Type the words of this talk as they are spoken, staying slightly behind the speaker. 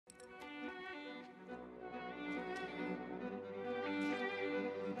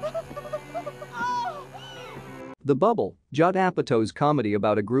The Bubble, Judd Apatow's comedy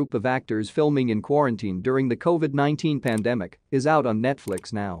about a group of actors filming in quarantine during the COVID-19 pandemic, is out on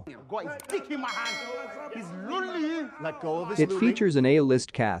Netflix now. It features an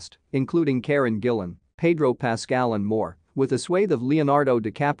A-list cast, including Karen Gillan, Pedro Pascal and more, with a swathe of Leonardo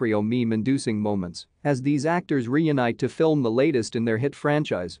DiCaprio meme-inducing moments as these actors reunite to film the latest in their hit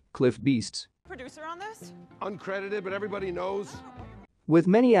franchise, Cliff Beasts. Producer on this? Uncredited, but everybody knows. With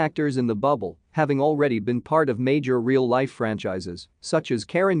many actors in The Bubble having already been part of major real-life franchises, such as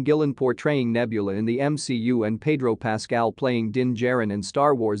Karen Gillan portraying Nebula in the MCU and Pedro Pascal playing Din Djarin in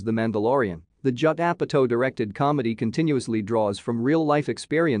Star Wars The Mandalorian, the Judd Apatow-directed comedy continuously draws from real-life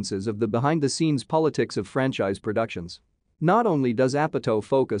experiences of the behind-the-scenes politics of franchise productions. Not only does Apatow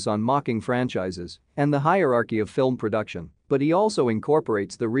focus on mocking franchises and the hierarchy of film production, but he also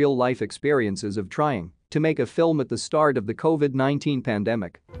incorporates the real-life experiences of trying to make a film at the start of the COVID-19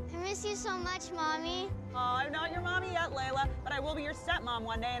 pandemic. I miss you so much, Mommy. Oh, I'm not your mommy yet, Layla, but I will be your stepmom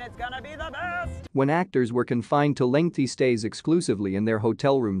one day and it's gonna be the best. When actors were confined to lengthy stays exclusively in their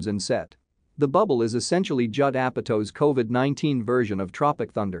hotel rooms and set. The Bubble is essentially Judd Apatow's COVID-19 version of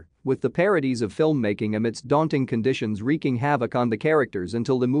Tropic Thunder, with the parodies of filmmaking amidst daunting conditions wreaking havoc on the characters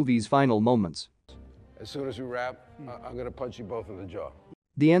until the movie's final moments. As soon as we wrap, I'm gonna punch you both in the jaw.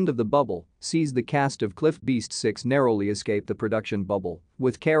 The end of The Bubble sees the cast of Cliff Beast 6 narrowly escape the production bubble,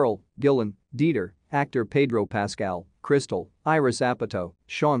 with Carol, Gillan, Dieter, actor Pedro Pascal, Crystal, Iris Apatow,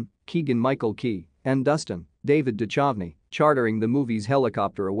 Sean, Keegan-Michael Key, and Dustin, David Duchovny, chartering the movie's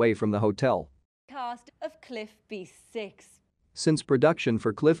helicopter away from the hotel. Cast of Cliff Beast 6. Since production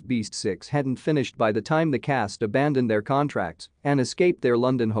for Cliff Beast 6 hadn't finished by the time the cast abandoned their contracts and escaped their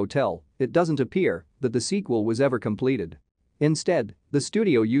London hotel, it doesn't appear that the sequel was ever completed. Instead, the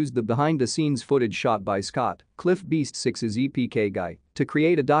studio used the behind-the-scenes footage shot by Scott, Cliff Beast 6's EPK guy, to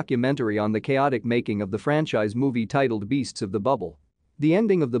create a documentary on the chaotic making of the franchise movie titled Beasts of the Bubble. The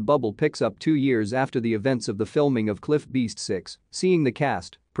ending of The Bubble picks up 2 years after the events of the filming of Cliff Beast 6, seeing the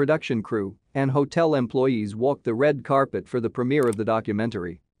cast, production crew, and hotel employees walk the red carpet for the premiere of the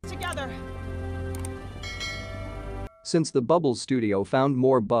documentary. Together. Since The Bubble studio found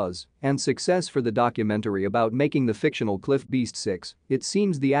more buzz and success for the documentary about making the fictional Cliff Beast 6, it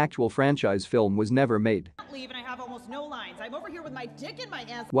seems the actual franchise film was never made. Leave and I have almost no lines. I'm over here with my dick in my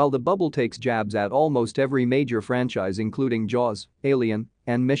ass. While The Bubble takes jabs at almost every major franchise including Jaws, Alien,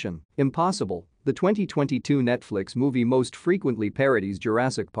 and Mission Impossible, the 2022 Netflix movie most frequently parodies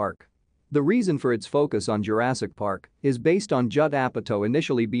Jurassic Park. The reason for its focus on Jurassic Park is based on Judd Apatow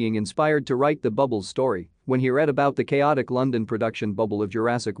initially being inspired to write The Bubble's story when he read about the chaotic London production bubble of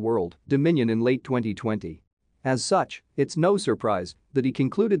Jurassic World Dominion in late 2020. As such, it's no surprise that he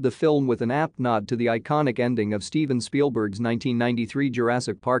concluded the film with an apt nod to the iconic ending of Steven Spielberg's 1993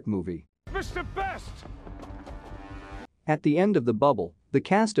 Jurassic Park movie. Mr. Best! At the end of The Bubble, the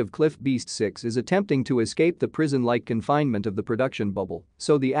cast of Cliff Beast 6 is attempting to escape the prison-like confinement of the production bubble,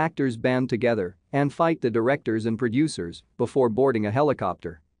 so the actors band together and fight the directors and producers before boarding a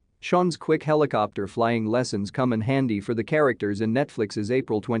helicopter. Sean's quick helicopter flying lessons come in handy for the characters in Netflix's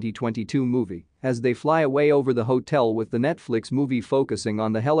April 2022 movie as they fly away over the hotel, with the Netflix movie focusing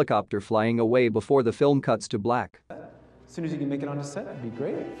on the helicopter flying away before the film cuts to black. As soon as you can make it onto set, that'd be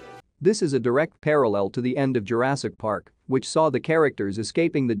great. This is a direct parallel to the end of Jurassic Park, which saw the characters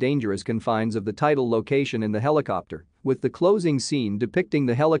escaping the dangerous confines of the title location in the helicopter, with the closing scene depicting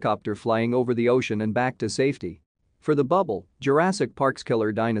the helicopter flying over the ocean and back to safety. For The Bubble, Jurassic Park's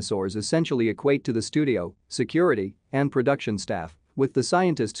killer dinosaurs essentially equate to the studio, security, and production staff, with the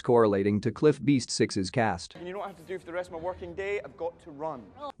scientists correlating to Cliff Beast 6's cast. And you know what I have to do for the rest of my working day? I've got to run.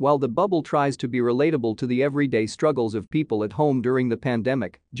 While The Bubble tries to be relatable to the everyday struggles of people at home during the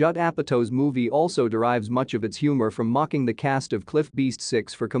pandemic, Judd Apatow's movie also derives much of its humor from mocking the cast of Cliff Beast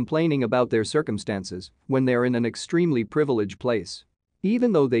 6 for complaining about their circumstances when they're in an extremely privileged place.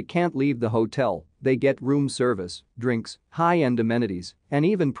 Even though they can't leave the hotel, they get room service, drinks, high-end amenities, and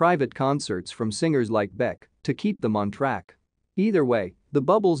even private concerts from singers like Beck to keep them on track. Either way, The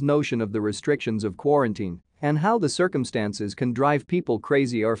Bubble's notion of the restrictions of quarantine and how the circumstances can drive people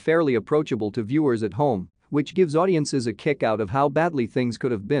crazy are fairly approachable to viewers at home, which gives audiences a kick out of how badly things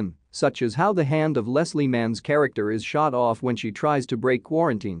could have been, such as how the hand of Leslie Mann's character is shot off when she tries to break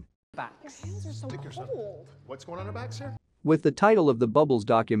quarantine. Backs. Your hands are so cold. What's going on our backs here? With the title of The Bubble's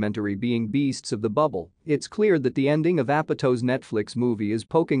documentary being Beasts of the Bubble, it's clear that the ending of Apatow's Netflix movie is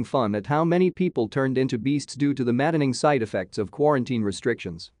poking fun at how many people turned into beasts due to the maddening side effects of quarantine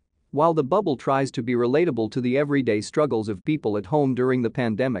restrictions. While the bubble tries to be relatable to the everyday struggles of people at home during the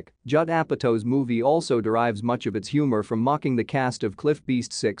pandemic, Judd Apatow's movie also derives much of its humor from mocking the cast of Cliff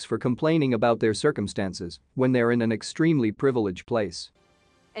Beast 6 for complaining about their circumstances when they're in an extremely privileged place.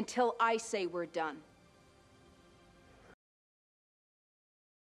 Until I say we're done.